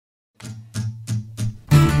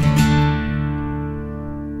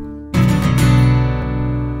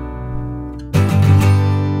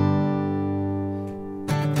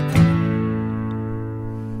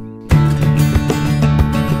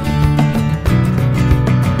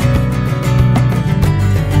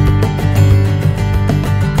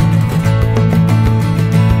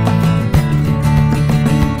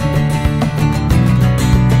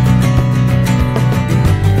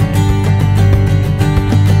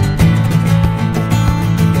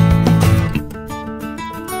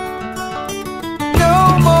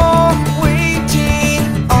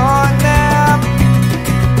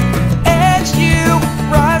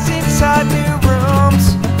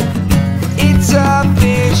It's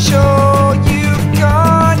official, you've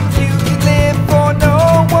gone. You can live for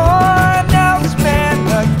no one else, man.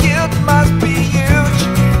 The guilt must be huge,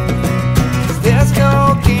 'cause there's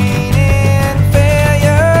no gain in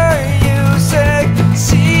failure. You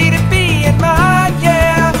succeed at being mine,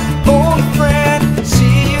 yeah. Old friend,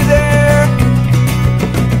 see you there.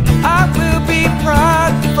 I will be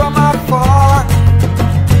proud from afar.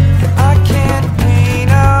 I can't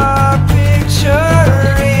paint a picture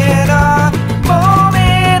in a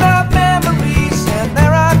moment of memories, and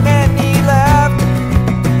there are many left.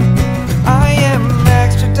 I am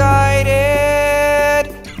extradited,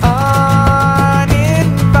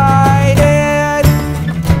 uninvited.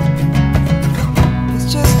 It's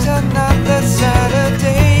just another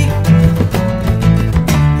Saturday.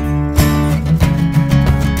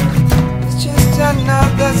 It's just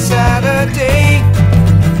another Saturday.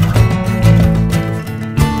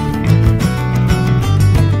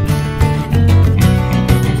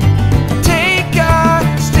 Take a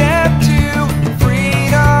step to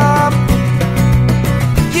freedom.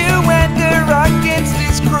 You enter against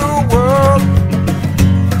this cruel world.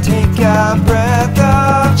 Take a breath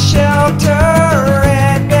of shelter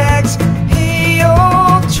and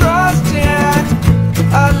exhale trust and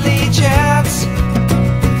allegiance.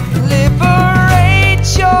 Liberate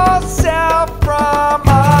yourself from us.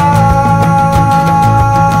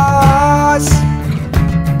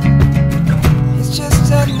 It's just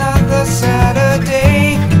another